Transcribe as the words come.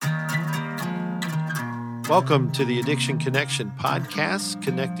Welcome to the Addiction Connection podcast,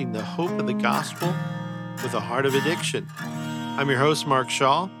 connecting the hope of the gospel with the heart of addiction. I'm your host, Mark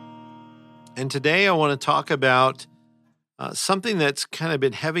Shaw, and today I want to talk about something that's kind of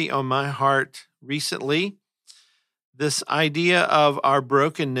been heavy on my heart recently. This idea of our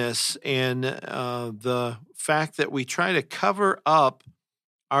brokenness and the fact that we try to cover up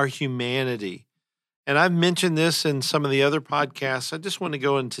our humanity. And I've mentioned this in some of the other podcasts. I just want to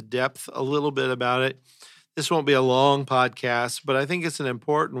go into depth a little bit about it. This won't be a long podcast, but I think it's an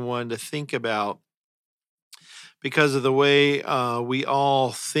important one to think about because of the way we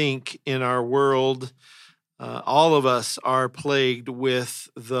all think in our world. All of us are plagued with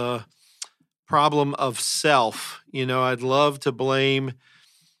the problem of self. You know, I'd love to blame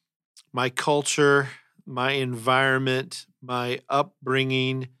my culture, my environment, my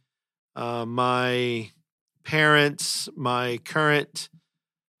upbringing, my parents, my current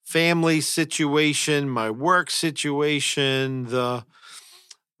family situation, my work situation, the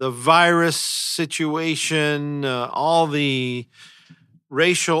virus situation, all the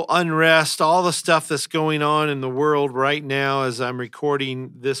racial unrest, all the stuff that's going on in the world right now as I'm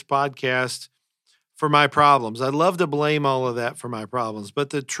recording this podcast for my problems. I'd love to blame all of that for my problems, but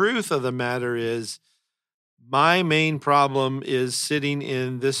the truth of the matter is my main problem is sitting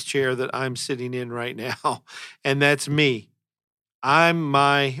in this chair that I'm sitting in right now, and that's me. I'm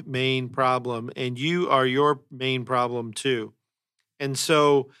my main problem, and you are your main problem too. And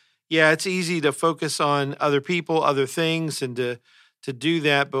so, yeah, it's easy to focus on other people, other things, and to do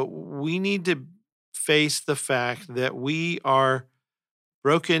that, but we need to face the fact that we are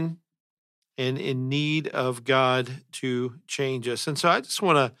broken and in need of God to change us. And so I just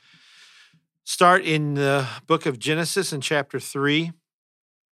want to start in the book of Genesis in chapter 3.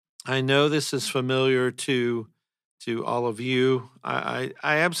 I know this is familiar to all of you. I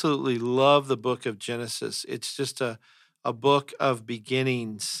absolutely love the book of Genesis. It's just a book of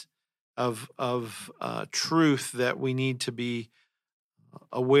beginnings, of truth that we need to be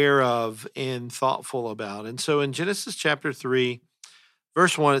aware of and thoughtful about. And so in Genesis chapter 3,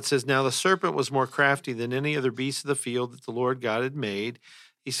 verse 1, it says, "Now the serpent was more crafty than any other beast of the field that the Lord God had made.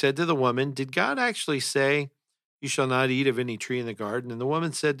 He said to the woman, 'Did God actually say, you shall not eat of any tree in the garden?' And the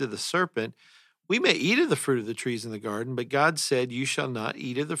woman said to the serpent, 'We may eat of the fruit of the trees in the garden, but God said, you shall not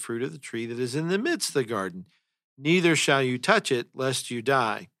eat of the fruit of the tree that is in the midst of the garden, neither shall you touch it, lest you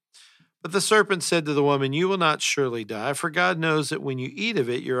die.' But the serpent said to the woman, 'You will not surely die, for God knows that when you eat of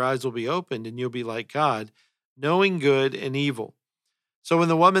it, your eyes will be opened, and you'll be like God, knowing good and evil.' So when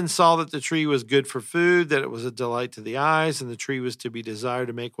the woman saw that the tree was good for food, that it was a delight to the eyes, and the tree was to be desired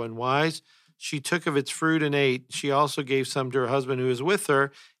to make one wise, she took of its fruit and ate. She also gave some to her husband who was with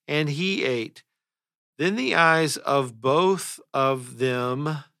her, and he ate. Then the eyes of both of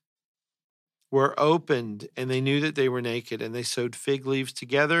them were opened, and they knew that they were naked, and they sewed fig leaves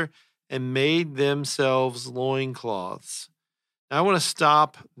together and made themselves loincloths." Now, I want to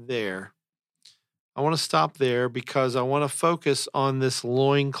stop there. I want to stop there because I want to focus on this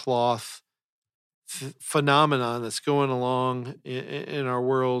loincloth phenomenon that's going along in our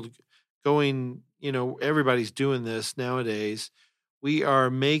world, everybody's doing this nowadays. We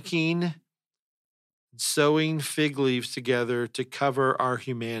are sewing fig leaves together to cover our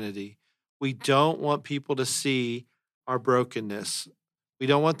humanity. We don't want people to see our brokenness. We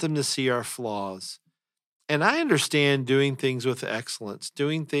don't want them to see our flaws. And I understand doing things with excellence,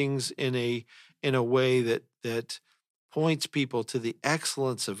 doing things in a way that points people to the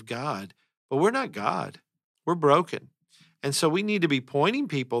excellence of God. But we're not God. We're broken. And so we need to be pointing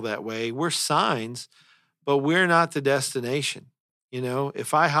people that way. We're signs, but we're not the destination. You know,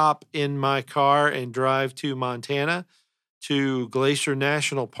 if I hop in my car and drive to Montana, to Glacier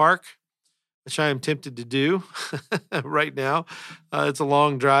National Park, which I am tempted to do right now, it's a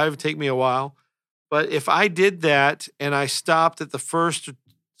long drive, take me a while. But if I did that and I stopped at the first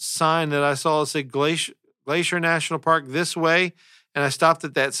sign that I saw that said Glacier National Park this way, and I stopped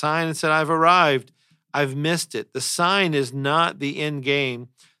at that sign and said, I've arrived, I've missed it. The sign is not the end game.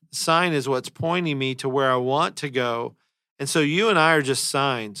 The sign is what's pointing me to where I want to go. And so you and I are just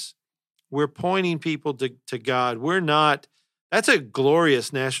signs. We're pointing people to God. That's a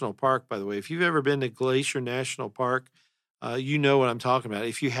glorious national park, by the way. If you've ever been to Glacier National Park, you know what I'm talking about.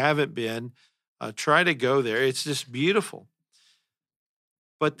 If you haven't been, try to go there. It's just beautiful.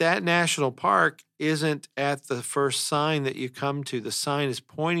 But that national park isn't at the first sign that you come to. The sign is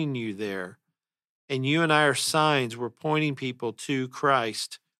pointing you there. And you and I are signs. We're pointing people to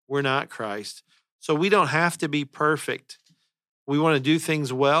Christ. We're not Christ. So we don't have to be perfect. We want to do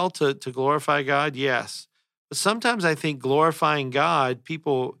things well to glorify God, yes. But sometimes I think glorifying God,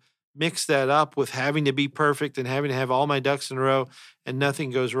 people mix that up with having to be perfect and having to have all my ducks in a row and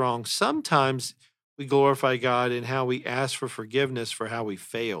nothing goes wrong. Sometimes we glorify God in how we ask for forgiveness for how we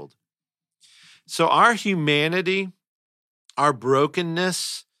failed. So our humanity, our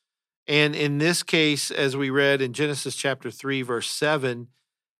brokenness, and in this case, as we read in Genesis chapter 3, verse 7,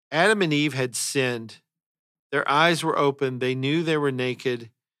 Adam and Eve had sinned. Their eyes were open. They knew they were naked.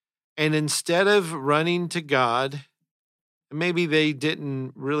 And instead of running to God, maybe they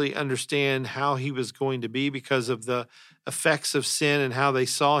didn't really understand how he was going to be because of the effects of sin and how they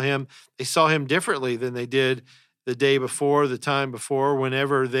saw him. They saw him differently than they did the day before, the time before,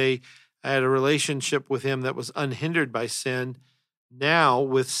 whenever they had a relationship with him that was unhindered by sin. Now,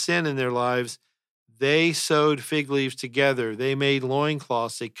 with sin in their lives, they sewed fig leaves together. They made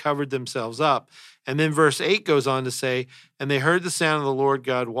loincloths. They covered themselves up. And then verse 8 goes on to say, and they heard the sound of the Lord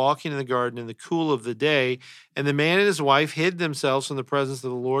God walking in the garden in the cool of the day. And the man and his wife hid themselves from the presence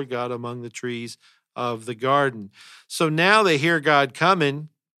of the Lord God among the trees of the garden. So now they hear God coming,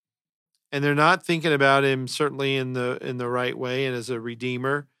 and they're not thinking about him certainly in the right way and as a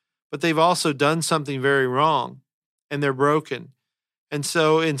redeemer, but they've also done something very wrong, and they're broken. And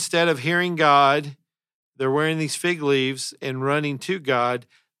so instead of hearing God, they're wearing these fig leaves and running to God.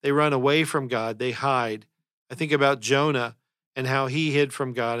 They run away from God. They hide. I think about Jonah and how he hid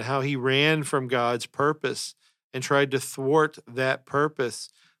from God, and how he ran from God's purpose and tried to thwart that purpose.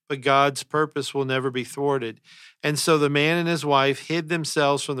 But God's purpose will never be thwarted. And so the man and his wife hid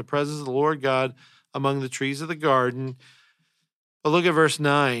themselves from the presence of the Lord God among the trees of the garden. But look at verse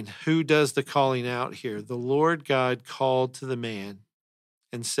 9. Who does the calling out here? The Lord God called to the man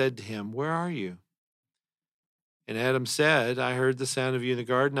and said to him, "Where are you?" And Adam said, "I heard the sound of you in the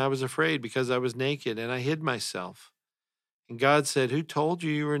garden. I was afraid because I was naked, and I hid myself." And God said, "Who told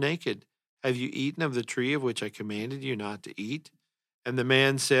you you were naked? Have you eaten of the tree of which I commanded you not to eat?" And the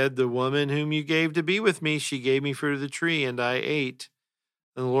man said, "The woman whom you gave to be with me, she gave me fruit of the tree, and I ate."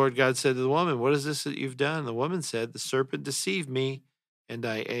 And the Lord God said to the woman, "What is this that you've done?" The woman said, "The serpent deceived me, and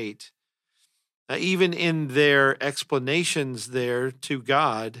I ate." Now, even in their explanations there to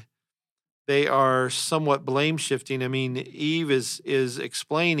God, they are somewhat blame shifting. I mean, Eve is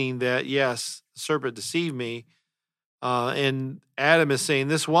explaining that, yes, the serpent deceived me. And Adam is saying,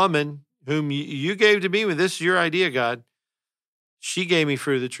 this woman whom you gave to me with, this is your idea, God. She gave me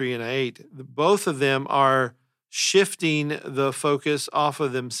fruit of the tree and I ate. Both of them are shifting the focus off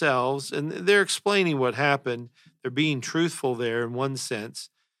of themselves, and they're explaining what happened. They're being truthful there in one sense.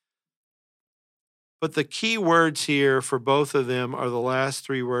 But the key words here for both of them are the last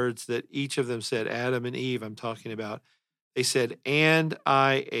three words that each of them said. Adam and Eve, I'm talking about. They said, "And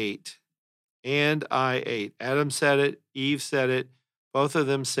I ate." And I ate. Adam said it. Eve said it. Both of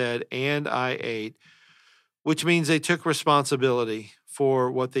them said, "And I ate," which means they took responsibility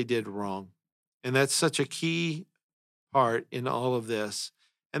for what they did wrong. And that's such a key part in all of this.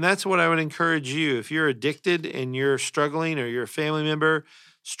 And that's what I would encourage you. If you're addicted and you're struggling, or you're a family member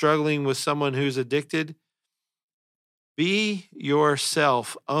struggling with someone who's addicted, be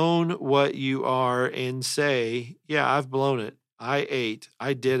yourself. Own what you are and say, "Yeah, I've blown it. I ate.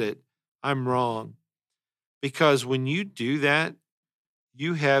 I did it. I'm wrong." Because when you do that,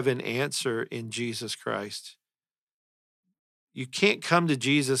 you have an answer in Jesus Christ. You can't come to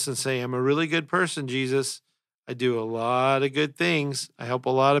Jesus and say, "I'm a really good person, Jesus. I do a lot of good things. I help a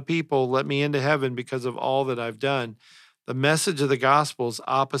lot of people. Let me into heaven because of all that I've done." The message of the gospel is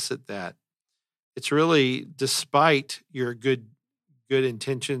opposite that. It's really, despite your good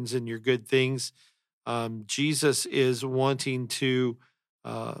intentions and your good things, Jesus is wanting to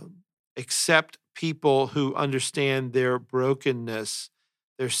accept people who understand their brokenness,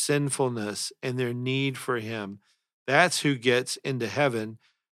 their sinfulness, and their need for him. That's who gets into heaven,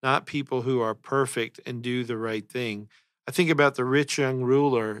 not people who are perfect and do the right thing. I think about the rich young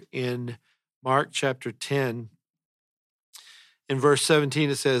ruler in Mark chapter 10. In verse 17,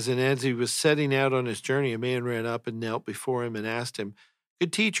 it says, "And as he was setting out on his journey, a man ran up and knelt before him and asked him,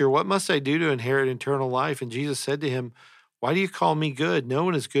 'Good teacher, what must I do to inherit eternal life?' And Jesus said to him, 'Why do you call me good? No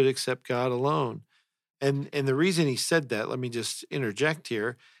one is good except God alone.'" And the reason he said that, let me just interject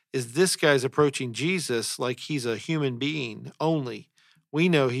here, is this guy's approaching Jesus like he's a human being only. We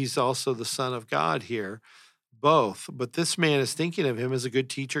know he's also the Son of God here, both. But this man is thinking of him as a good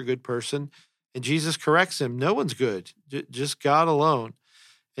teacher, good person. And Jesus corrects him. No one's good, just God alone.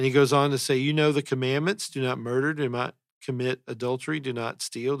 And he goes on to say, "You know the commandments: do not murder, do not commit adultery, do not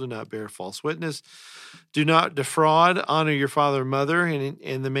steal, do not bear false witness, do not defraud, honor your father and mother."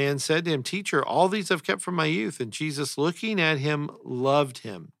 And the man said to him, "Teacher, all these I've kept from my youth." And Jesus, looking at him, loved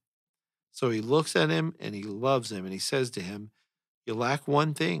him. So he looks at him and he loves him. And he says to him, "You lack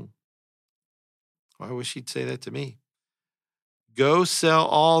one thing. Well, I wish he'd say that to me. Go sell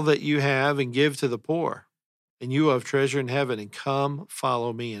all that you have and give to the poor, and you will have treasure in heaven, and come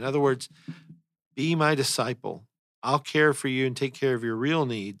follow me. In other words, be my disciple. I'll care for you and take care of your real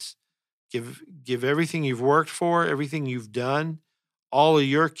needs. Give everything you've worked for, everything you've done, all of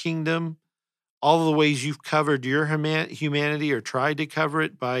your kingdom, all of the ways you've covered your humanity or tried to cover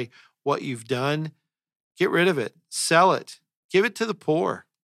it by what you've done. Get rid of it. Sell it. Give it to the poor.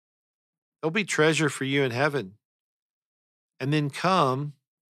 There'll be treasure for you in heaven. And then come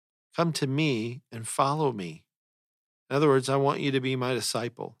to me and follow me. In other words, I want you to be my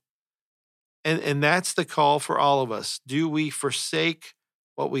disciple. And that's the call for all of us. Do we forsake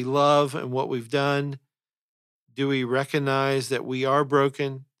what we love and what we've done? Do we recognize that we are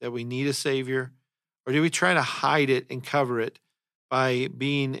broken, that we need a Savior? Or do we try to hide it and cover it by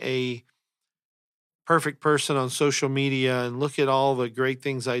being a perfect person on social media and look at all the great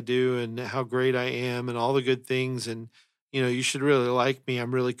things I do and how great I am and all the good things, and you should really like me.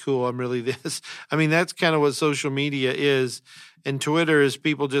 I'm really cool. I'm really this. I mean, that's kind of what social media is. And Twitter is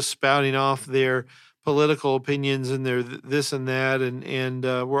people just spouting off their political opinions and their this and that. And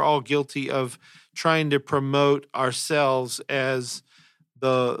we're all guilty of trying to promote ourselves as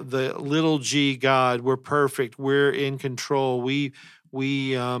the little g God. We're perfect. We're in control. We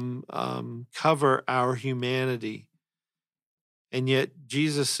cover our humanity. And yet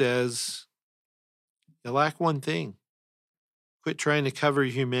Jesus says, you lack one thing. Quit trying to cover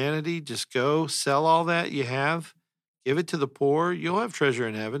humanity. Just go sell all that you have. Give it to the poor. You'll have treasure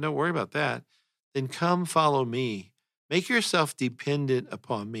in heaven. Don't worry about that. Then come follow me. Make yourself dependent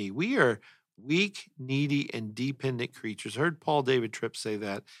upon me. We are weak, needy, and dependent creatures. I heard Paul David Tripp say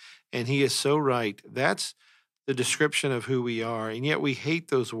that, and he is so right. That's the description of who we are, and yet we hate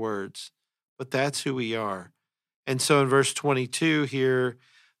those words, but that's who we are. And so in verse 22 here,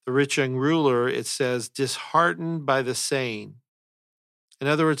 the rich young ruler, it says, disheartened by the saying. In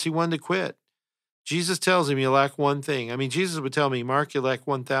other words, he wanted to quit. Jesus tells him, you lack one thing. I mean, Jesus would tell me, Mark, you lack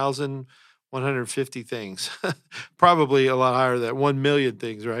 1,150 things. Probably a lot higher than that, 1 million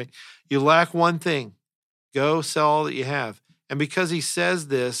things, right? You lack one thing. Go sell all that you have. And because he says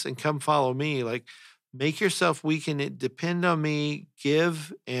this, and come follow me, like, make yourself weak and depend on me,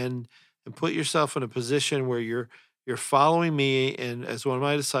 give and put yourself in a position where you're following me and as one of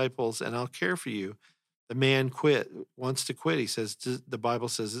my disciples, and I'll care for you. The man wants to quit. He says, the Bible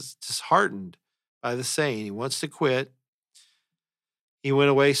says it's disheartened by the saying. He wants to quit. He went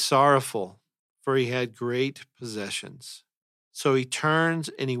away sorrowful, for he had great possessions. So he turns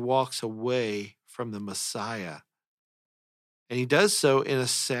and he walks away from the Messiah. And he does so in a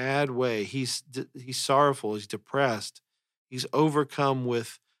sad way. He's sorrowful. He's depressed. He's overcome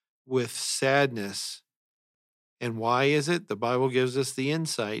with sadness. And why is it? The Bible gives us the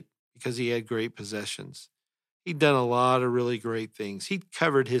insight. Because he had great possessions. He'd done a lot of really great things. He'd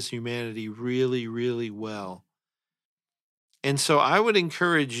covered his humanity really, really well. And so I would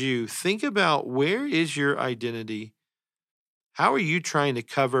encourage you, think about, where is your identity? How are you trying to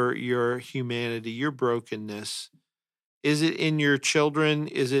cover your humanity, your brokenness? Is it in your children?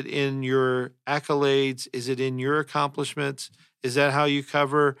 Is it in your accolades? Is it in your accomplishments? Is that how you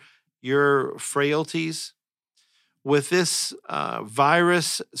cover your frailties? With this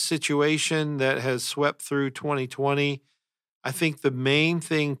virus situation that has swept through 2020, I think the main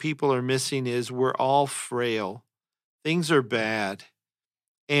thing people are missing is we're all frail. Things are bad.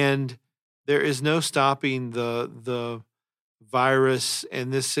 And there is no stopping the virus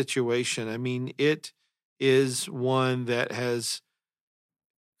and this situation. I mean, it is one that has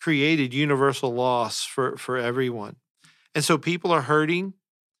created universal loss for everyone. And so people are hurting.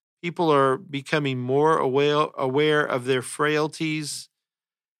 People are becoming more aware of their frailties.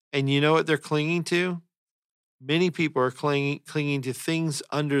 And you know what they're clinging to? Many people are clinging to things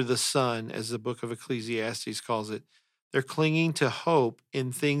under the sun, as the book of Ecclesiastes calls it. They're clinging to hope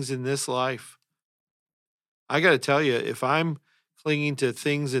in things in this life. I got to tell you, if I'm clinging to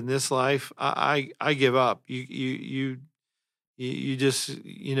things in this life, I give up. You just,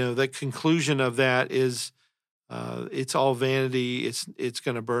 the conclusion of that is, it's all vanity. It's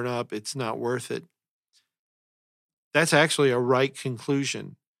going to burn up. It's not worth it. That's actually a right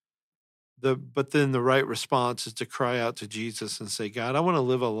conclusion. But then the right response is to cry out to Jesus and say, God, I want to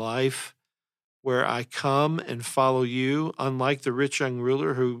live a life where I come and follow you, unlike the rich young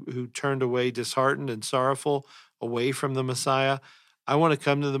ruler who turned away disheartened and sorrowful away from the Messiah. I want to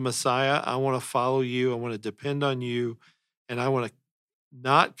come to the Messiah. I want to follow you. I want to depend on you. And I want to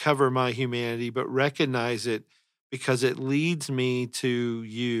not cover my humanity, but recognize it because it leads me to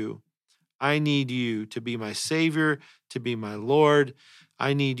you. I need you to be my Savior, to be my Lord.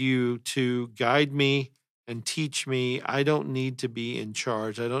 I need you to guide me and teach me. I don't need to be in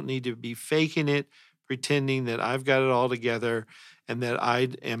charge. I don't need to be faking it, pretending that I've got it all together and that I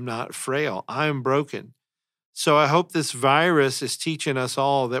am not frail. I am broken. So I hope this virus is teaching us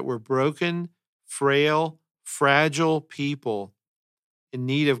all that we're broken, frail, fragile people in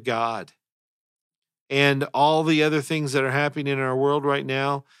need of God. And all the other things that are happening in our world right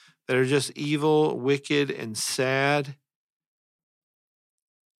now that are just evil, wicked, and sad,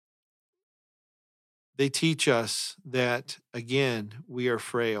 they teach us that, again, we are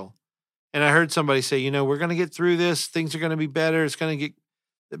frail. And I heard somebody say, we're going to get through this. Things are going to be better. It's going to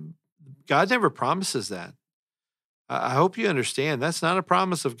get. God never promises that. I hope you understand that's not a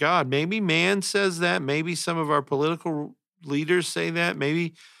promise of God. Maybe man says that. Maybe some of our political leaders say that.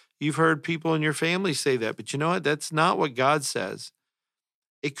 Maybe you've heard people in your family say that. But you know what? That's not what God says.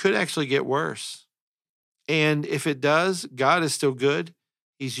 It could actually get worse. And if it does, God is still good.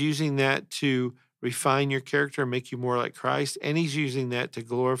 He's using that to refine your character and make you more like Christ. And he's using that to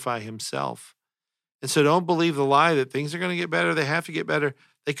glorify himself. And so don't believe the lie that things are going to get better. They have to get better.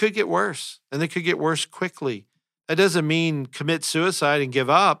 They could get worse, and they could get worse quickly. That doesn't mean commit suicide and give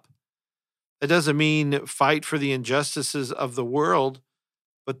up. That doesn't mean fight for the injustices of the world.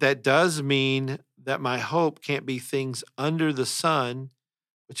 But that does mean that my hope can't be things under the sun,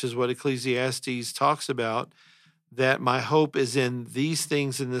 which is what Ecclesiastes talks about, that my hope is in these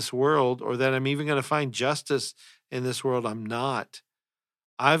things in this world, or that I'm even going to find justice in this world. I'm not.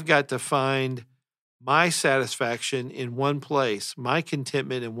 I've got to find my satisfaction in one place, my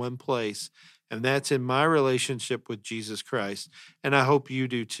contentment in one place, and that's in my relationship with Jesus Christ. And I hope you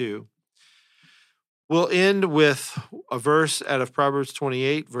do too. We'll end with a verse out of Proverbs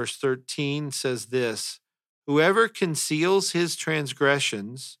 28, verse 13 says this: whoever conceals his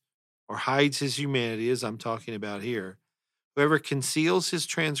transgressions or hides his humanity, as I'm talking about here, whoever conceals his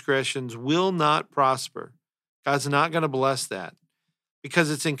transgressions will not prosper. God's not going to bless that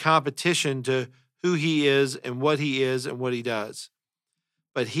because it's in competition to who he is and what he does.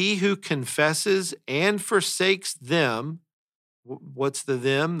 But he who confesses and forsakes them, what's the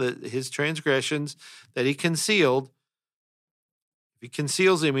them? His transgressions that he concealed. If he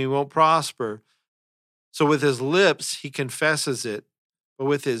conceals them, he won't prosper. So with his lips, he confesses it, but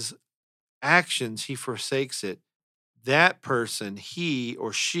with his actions, he forsakes it. That person, he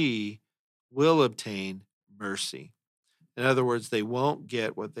or she, will obtain mercy. In other words, they won't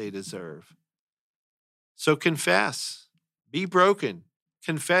get what they deserve. So confess, be broken,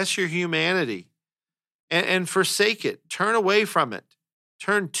 confess your humanity, and forsake it. Turn away from it.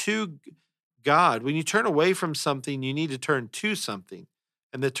 Turn to God. When you turn away from something, you need to turn to something.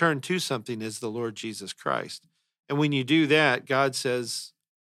 And the turn to something is the Lord Jesus Christ. And when you do that, God says,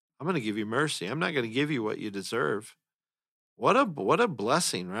 I'm going to give you mercy. I'm not going to give you what you deserve. What a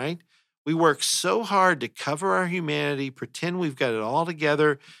blessing, right? We work so hard to cover our humanity, pretend we've got it all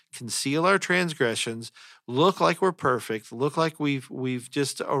together, conceal our transgressions, look like we're perfect, look like we've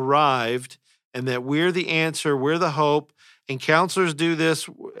just arrived, and that we're the answer, we're the hope. And counselors do this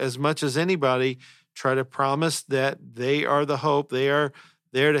as much as anybody, try to promise that they are the hope. They are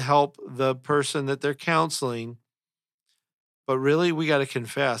there to help the person that they're counseling. But really, we got to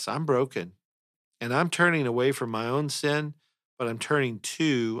confess, I'm broken, and I'm turning away from my own sin, but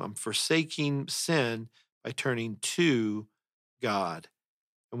I'm forsaking sin by turning to God.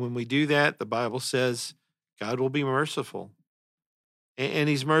 And when we do that, the Bible says God will be merciful. And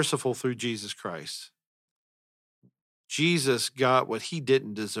he's merciful through Jesus Christ. Jesus got what he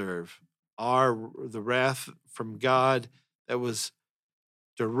didn't deserve, the wrath from God that was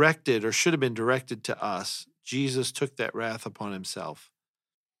directed or should have been directed to us. Jesus took that wrath upon himself.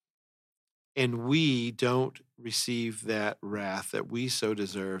 And we don't receive that wrath that we so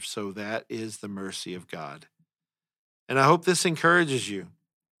deserve. So that is the mercy of God. And I hope this encourages you.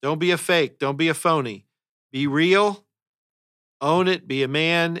 Don't be a fake. Don't be a phony. Be real. Own it. Be a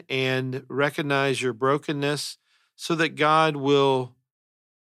man and recognize your brokenness so that God will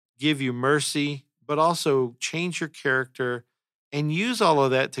give you mercy, but also change your character and use all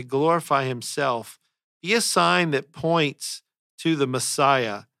of that to glorify himself. Be a sign that points to the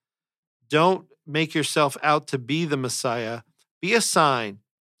Messiah. Don't make yourself out to be the Messiah. Be a sign.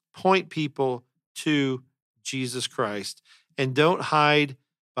 Point people to Jesus Christ. And don't hide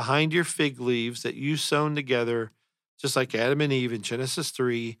behind your fig leaves that you sewn together, just like Adam and Eve in Genesis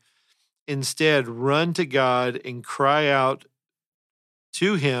 3. Instead, run to God and cry out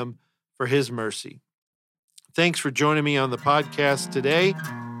to him for his mercy. Thanks for joining me on the podcast today.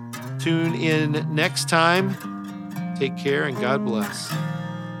 Tune in next time. Take care and God bless.